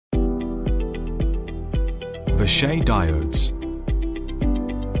Vishay Diodes.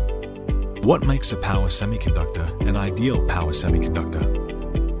 What makes a power semiconductor an ideal power semiconductor?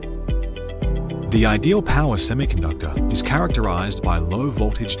 The ideal power semiconductor is characterized by low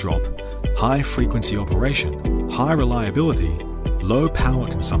voltage drop, high frequency operation, high reliability, low power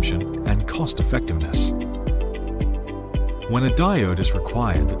consumption, and cost effectiveness. When a diode is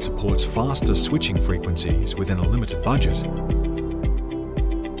required that supports faster switching frequencies within a limited budget,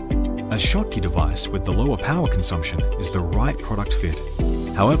 a Schottky device with the lower power consumption is the right product fit.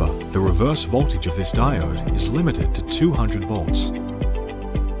 However, the reverse voltage of this diode is limited to 200 volts.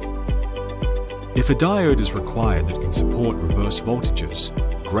 If a diode is required that can support reverse voltages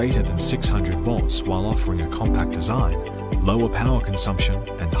greater than 600 volts while offering a compact design, lower power consumption,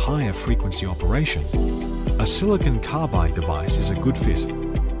 and higher frequency operation, a silicon carbide device is a good fit.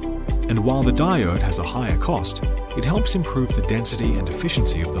 And while the diode has a higher cost, it helps improve the density and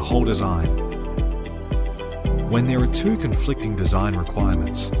efficiency of the whole design. When there are two conflicting design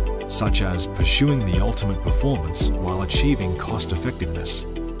requirements, such as pursuing the ultimate performance while achieving cost effectiveness,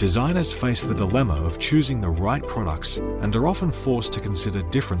 designers face the dilemma of choosing the right products and are often forced to consider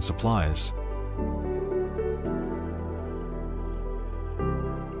different suppliers.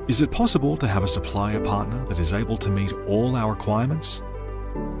 Is it possible to have a supplier partner that is able to meet all our requirements?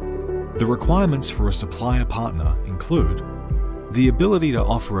 The requirements for a supplier partner include the ability to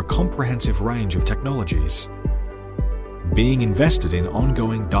offer a comprehensive range of technologies, being invested in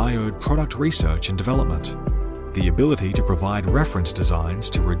ongoing diode product research and development, the ability to provide reference designs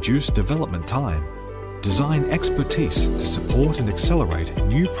to reduce development time, design expertise to support and accelerate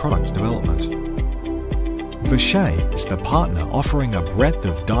new product development. Vishay is the partner offering a breadth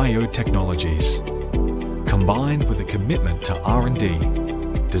of diode technologies, combined with a commitment to R&D,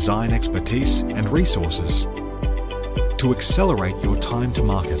 design expertise and resources to accelerate your time to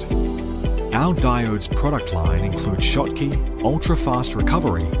market. Our diodes product line includes Schottky, ultra-fast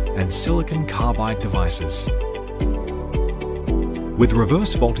recovery, and silicon carbide devices. With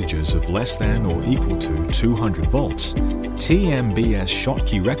reverse voltages of less than or equal to 200 volts, TMBS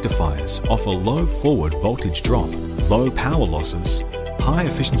Schottky rectifiers offer low forward voltage drop, low power losses, high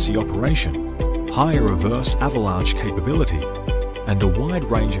efficiency operation, higher reverse avalanche capability, and a wide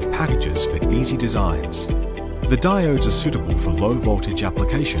range of packages for easy designs. The diodes are suitable for low voltage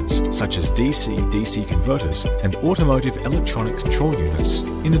applications such as DC-DC converters and automotive electronic control units,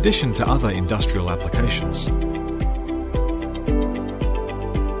 in addition to other industrial applications.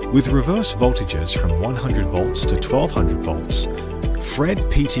 With reverse voltages from 100 volts to 1200 volts, FRED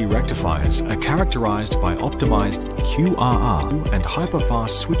PT rectifiers are characterized by optimized QRR and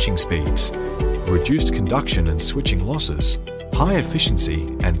hyperfast switching speeds, reduced conduction and switching losses, high efficiency,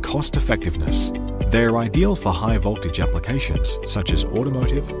 and cost effectiveness. They are ideal for high voltage applications such as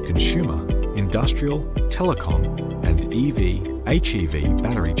automotive, consumer, industrial, telecom, and EV/HEV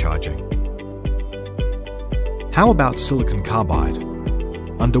battery charging. How about silicon carbide?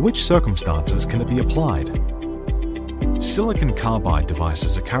 Under which circumstances can it be applied? Silicon carbide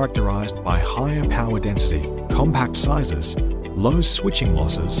devices are characterized by higher power density, compact sizes, low switching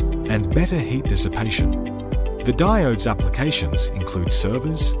losses, and better heat dissipation. The diode's applications include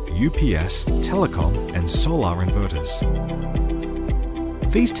servers, UPS, telecom, and solar inverters.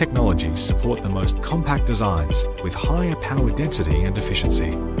 These technologies support the most compact designs with higher power density and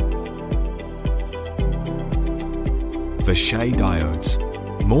efficiency. Vishay Diodes.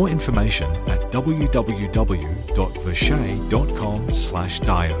 More information at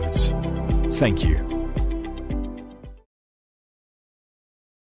www.vishay.com/diodes. Thank you.